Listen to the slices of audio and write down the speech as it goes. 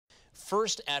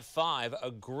First at 5,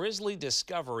 a grisly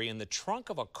discovery in the trunk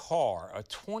of a car. A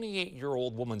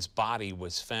 28-year-old woman's body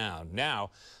was found.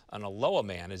 Now, an Aloha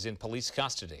man is in police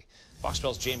custody. Fox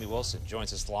 12's Jamie Wilson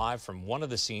joins us live from one of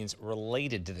the scenes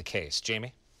related to the case.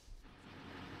 Jamie?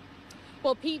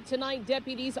 Well, Pete, tonight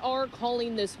deputies are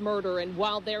calling this murder, and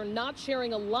while they're not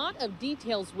sharing a lot of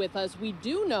details with us, we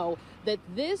do know that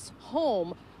this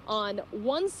home on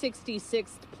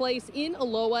 166th Place in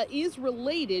Aloha is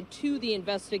related to the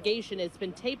investigation. It's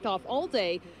been taped off all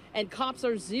day, and cops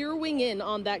are zeroing in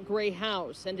on that gray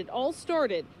house. And it all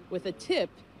started with a tip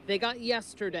they got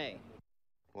yesterday.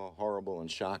 Well, horrible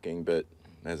and shocking, but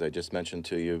as I just mentioned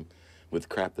to you, with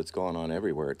crap that's going on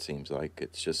everywhere, it seems like,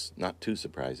 it's just not too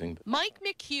surprising. Mike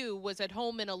McHugh was at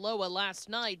home in Aloha last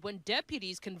night when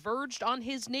deputies converged on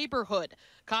his neighborhood.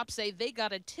 Cops say they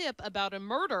got a tip about a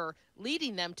murder,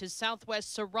 leading them to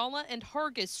Southwest Sarala and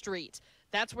Hargis Street.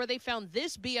 That's where they found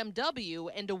this BMW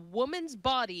and a woman's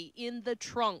body in the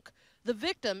trunk. The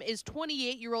victim is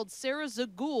 28-year-old Sarah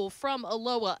Zagul from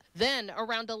Aloha. Then,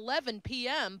 around 11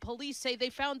 p.m., police say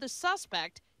they found the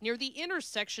suspect near the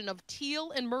intersection of Teal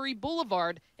and Murray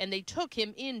Boulevard, and they took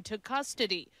him into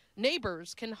custody.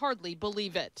 Neighbors can hardly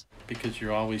believe it. Because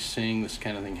you're always seeing this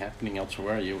kind of thing happening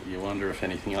elsewhere, you wonder if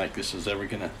anything like this is ever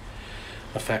going to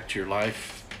affect your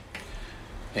life.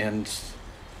 And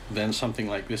then something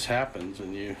like this happens,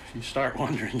 and you start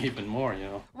wondering even more, you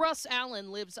know. Russ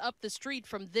Allen lives up the street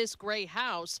from this gray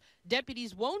house.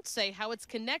 Deputies won't say how it's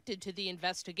connected to the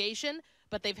investigation,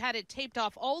 but they've had it taped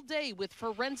off all day with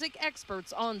forensic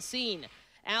experts on scene.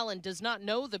 Allen does not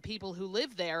know the people who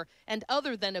live there, and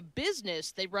other than a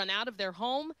business they run out of their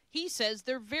home, he says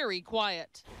they're very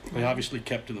quiet. They obviously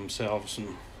kept to themselves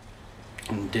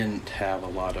and didn't have a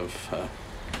lot of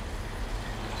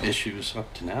issues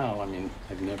up to now. I mean,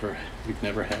 we've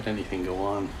never had anything go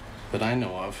on that I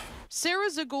know of. Sarah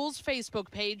Zagul's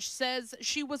Facebook page says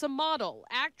she was a model,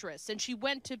 actress, and she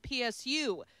went to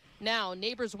PSU. Now,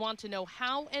 neighbors want to know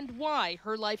how and why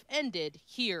her life ended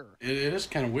here. It is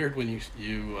kind of weird when you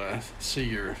see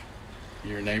your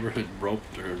neighborhood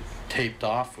roped or taped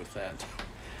off with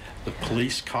the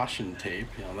police caution tape.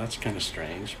 You know, that's kind of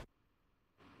strange.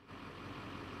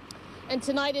 And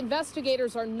tonight,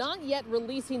 investigators are not yet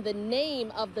releasing the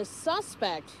name of the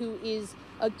suspect who is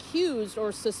accused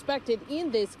or suspected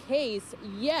in this case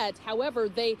yet. However,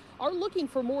 they are looking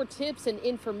for more tips and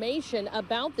information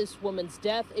about this woman's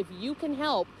death. If you can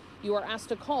help, you are asked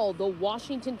to call the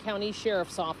Washington County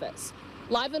Sheriff's Office.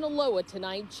 Live in Aloha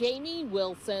tonight, Jamie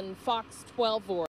Wilson, Fox 12.